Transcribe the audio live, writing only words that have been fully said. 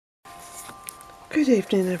Good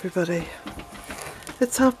evening, everybody.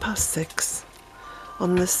 It's 6:30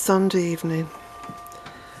 on this Sunday evening,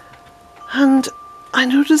 and I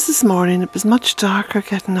noticed this morning it was much darker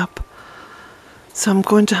getting up, so I'm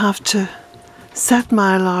going to have to set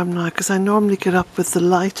my alarm now because I normally get up with the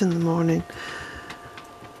light in the morning,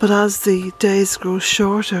 but as the days grow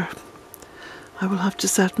shorter I will have to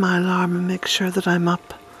set my alarm and make sure that I'm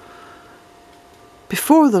up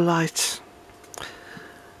before the light.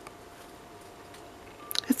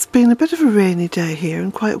 It's been a bit of a rainy day here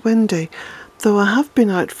and quite windy, though I have been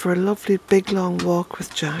out for a lovely big long walk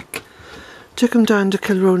with Jack. Took him down to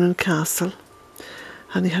Kilronan Castle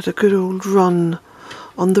and he had a good old run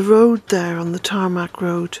on the road there, on the tarmac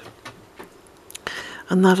road.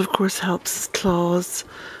 And that of course helps his claws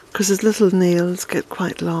because his little nails get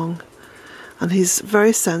quite long. And he's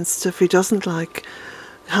very sensitive, he doesn't like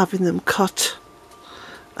having them cut.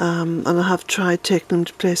 And I have tried taking him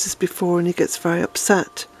to places before and he gets very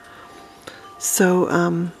upset. So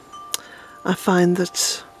I find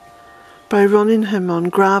that by running him on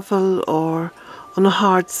gravel or on a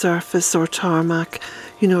hard surface or tarmac,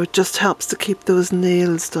 you know, it just helps to keep those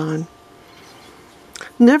nails down.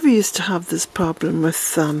 Never used to have this problem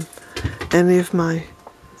with any of my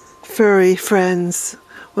furry friends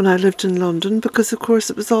when I lived in London because of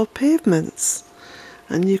course it was all pavements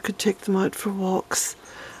and you could take them out for walks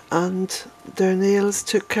and their nails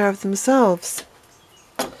took care of themselves.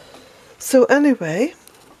 So anyway,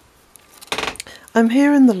 I'm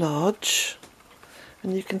here in the lodge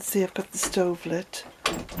and you can see I've got the stove lit.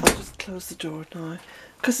 I'll just close the door now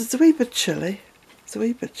because it's a wee bit chilly. It's a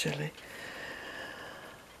wee bit chilly.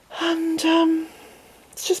 And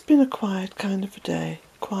it's just been a quiet kind of a day.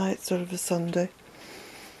 Quiet sort of a Sunday.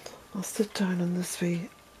 I'll sit down on this wee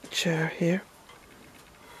chair here.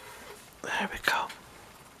 There we go.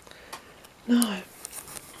 Now,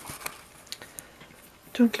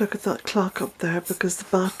 don't look at that clock up there because the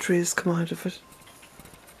battery has come out of it.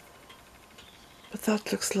 But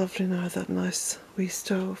that looks lovely now, that nice wee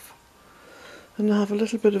stove. And I have a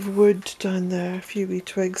little bit of wood down there, a few wee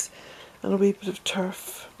twigs, and a wee bit of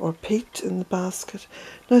turf or peat in the basket.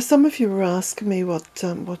 Now some of you were asking me what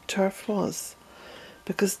turf was,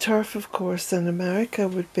 because turf of course in America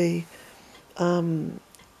would be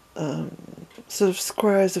sort of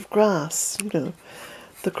squares of grass, you know,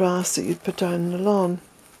 the grass that you'd put down in the lawn.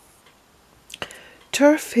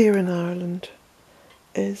 Turf here in Ireland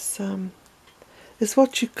is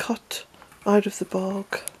what you cut out of the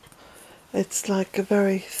bog. It's like a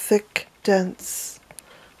very thick, dense...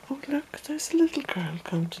 Oh look, there's a little girl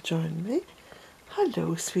come to join me.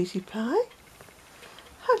 Hello, sweetie pie.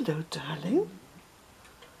 Hello, darling.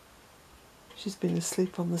 She's been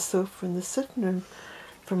asleep on the sofa in the sitting room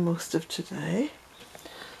for most of today.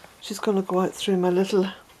 She's going to go out through my little...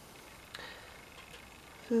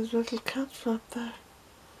 There's a little cat flap there.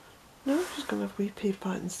 No, she's going to have a wee peep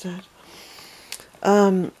out instead.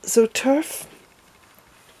 So turf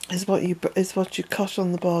is what you cut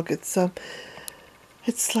on the bog.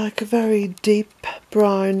 It's like a very deep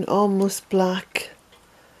brown, almost black,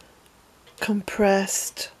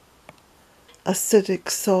 compressed, acidic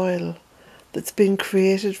soil that's been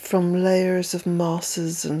created from layers of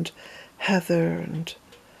mosses and heather, and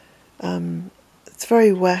it's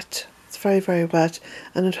very wet. It's very, very wet,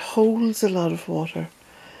 and it holds a lot of water.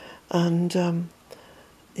 And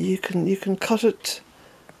you can cut it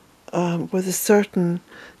with a certain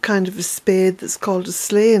kind of a spade that's called a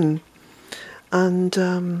slane. And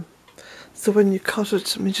so when you cut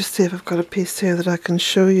it, let me just see if I've got a piece here that I can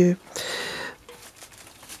show you.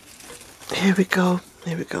 Here we go.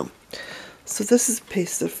 Here we go. So this is a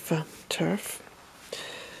piece of turf.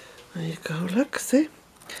 There you go, look, see?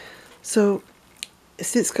 So, you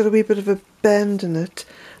see it's got a wee bit of a bend in it.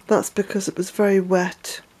 That's because it was very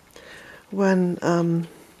wet when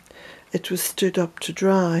it was stood up to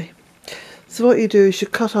dry. So what you do is you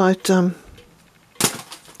cut out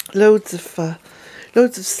loads of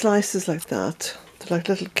slices like that. They're like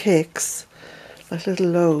little cakes, like little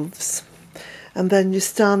loaves. And then you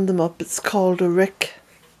stand them up. It's called a rick.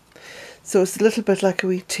 So it's a little bit like a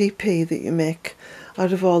wee teepee that you make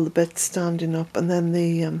out of all the bits standing up, and then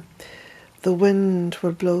the wind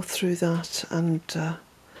will blow through that, and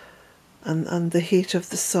the heat of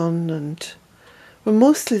the sun, and well,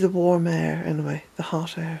 mostly the warm air anyway, the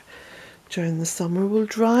hot air during the summer will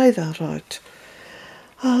dry that out.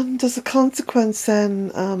 And as a consequence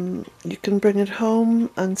then you can bring it home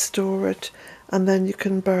and store it, and then you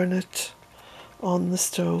can burn it on the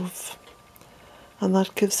stove. And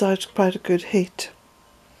that gives out quite a good heat.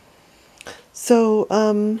 So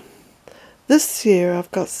this year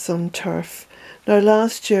I've got some turf. Now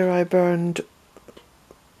last year I burned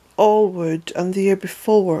all wood, and the year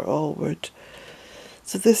before all wood.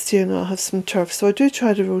 So this year now I'll have some turf. So I do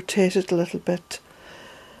try to rotate it a little bit.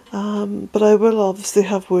 But I will obviously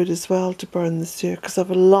have wood as well to burn this year because I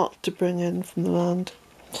have a lot to bring in from the land.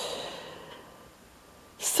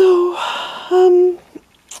 So,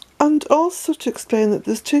 and also to explain that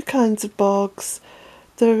there's two kinds of bogs.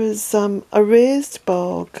 There is a raised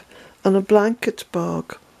bog and a blanket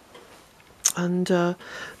bog. And the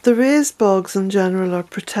raised bogs in general are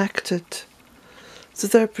protected. So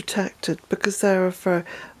they're protected because they're of a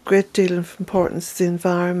great deal of importance to the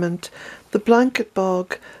environment. The blanket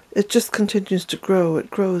bog, it just continues to grow. It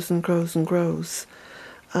grows and grows and grows.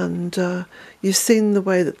 And you've seen the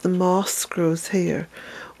way that the moss grows here.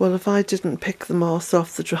 Well, if I didn't pick the moss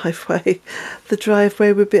off the driveway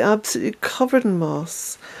would be absolutely covered in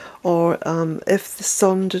moss. Or if the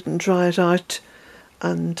sun didn't dry it out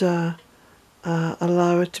and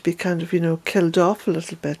allow it to be kind of, killed off a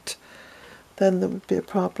little bit, then there would be a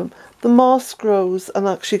problem. The moss grows and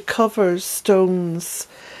actually covers stones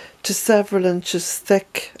to several inches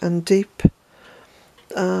thick and deep.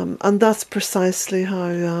 And that's precisely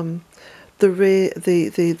how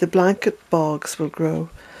the blanket bogs will grow,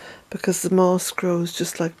 because the moss grows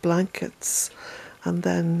just like blankets, and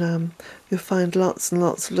then you'll find lots and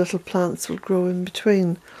lots of little plants will grow in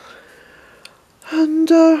between.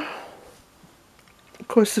 And of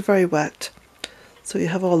course they're very wet, so you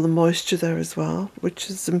have all the moisture there as well, which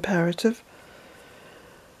is imperative.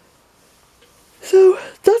 So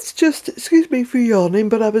that's just, excuse me for yawning,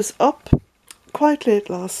 but I was up quite late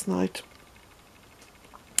last night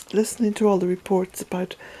listening to all the reports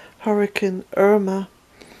about Hurricane Irma,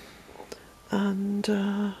 and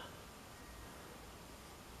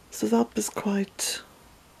so that was quite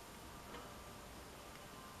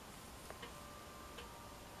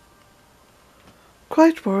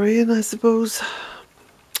worrying, I suppose.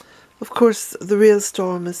 Of course the real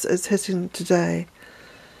storm is hitting today,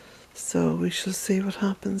 so we shall see what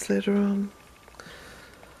happens later on.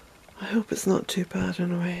 I hope it's not too bad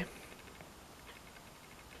anyway.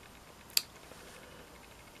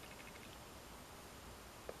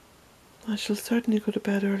 I shall certainly go to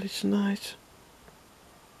bed early tonight.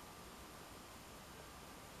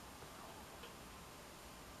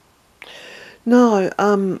 Now,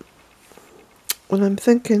 when I'm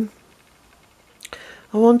thinking,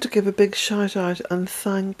 I want to give a big shout out and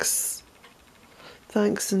thanks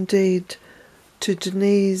indeed to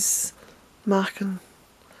Denise Mackin.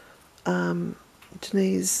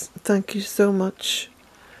 Denise, thank you so much.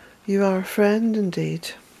 You are a friend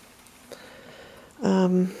indeed.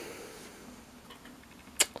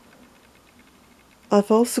 I've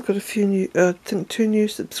also got a few new, I think 2 new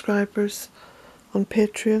subscribers on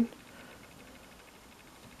Patreon,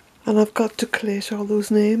 and I've got to collate all those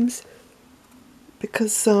names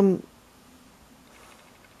because I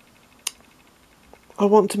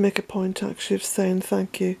want to make a point actually of saying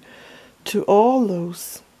thank you to all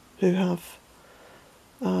those who have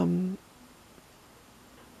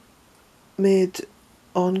made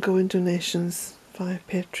ongoing donations via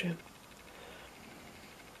Patreon.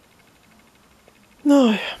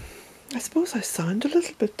 Now, I suppose I sound a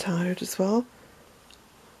little bit tired as well.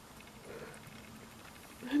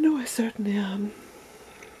 I know I certainly am.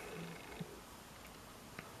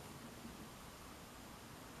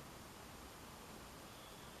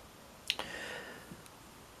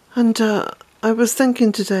 And I was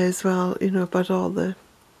thinking today as well, about all the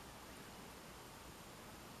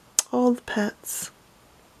pets.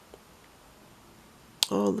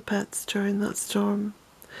 All the pets during that storm.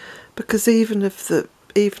 Because even if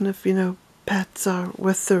pets are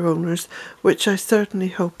with their owners, which I certainly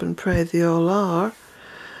hope and pray they all are,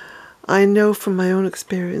 I know from my own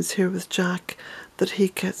experience here with Jack that he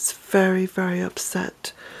gets very, very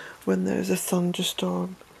upset when there's a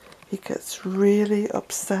thunderstorm. He gets really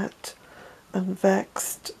upset and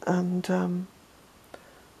vexed, and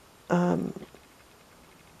I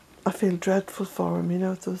feel dreadful for him,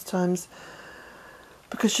 at those times,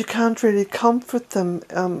 because you can't really comfort them.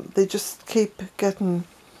 They just keep getting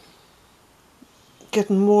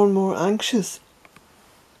more and more anxious,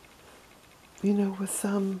 with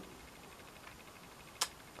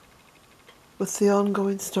the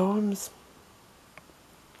ongoing storms.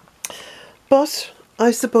 But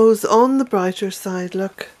I suppose on the brighter side,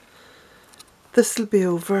 look, this'll be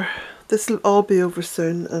over. This'll all be over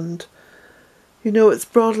soon, and it's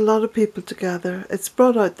brought a lot of people together. It's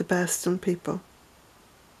brought out the best in people.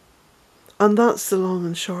 And that's the long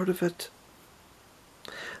and short of it.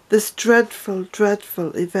 This dreadful,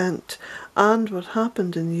 dreadful event and what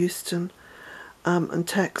happened in Houston and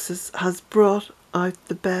Texas has brought out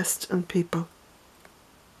the best in people.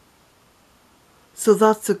 So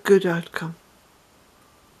that's a good outcome.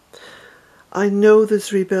 I know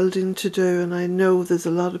there's rebuilding to do, and I know there's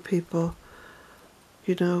a lot of people,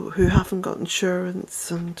 you know, who haven't got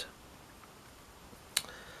insurance, and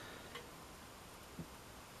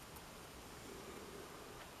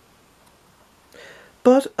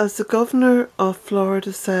but as the governor of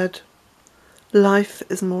Florida said, life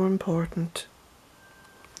is more important.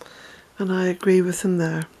 And I agree with him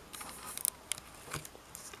there.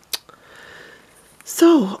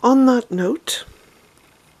 So, on that note,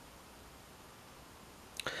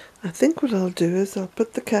 I think what I'll do is I'll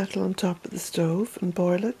put the kettle on top of the stove and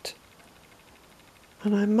boil it.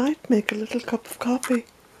 And I might make a little cup of coffee.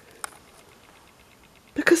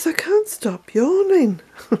 Because I can't stop yawning.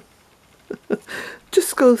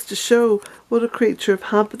 Just goes to show what a creature of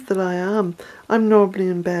habit that I am. I'm normally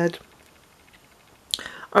in bed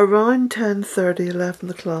around 10:30, 11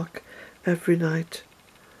 o'clock every night.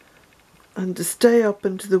 And to stay up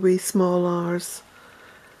into the wee small hours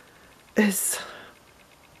is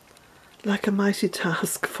like a mighty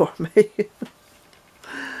task for me.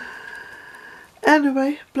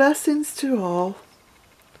 Anyway, blessings to all.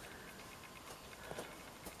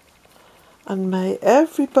 And may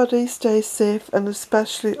everybody stay safe, and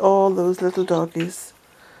especially all those little doggies.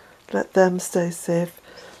 Let them stay safe,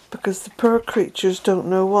 because the poor creatures don't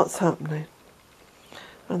know what's happening.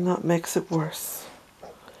 And that makes it worse.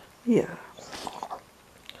 Yeah.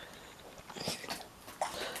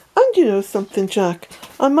 And you know something, Jack?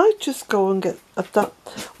 I might just go and get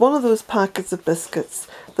one of those packets of biscuits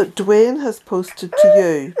that Dwayne has posted to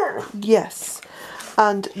you. Yes.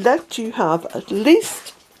 And let you have at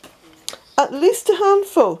least a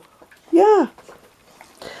handful. Yeah.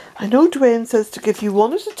 I know Dwayne says to give you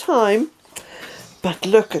one at a time, but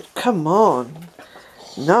look at, come on.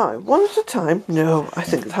 No, one at a time? No, I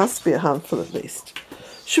think it has to be a handful at least.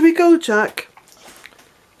 Should we go, Jack?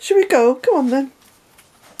 Should we go? Come on then.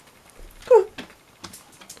 Come on.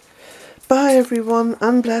 Bye everyone,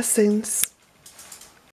 and blessings.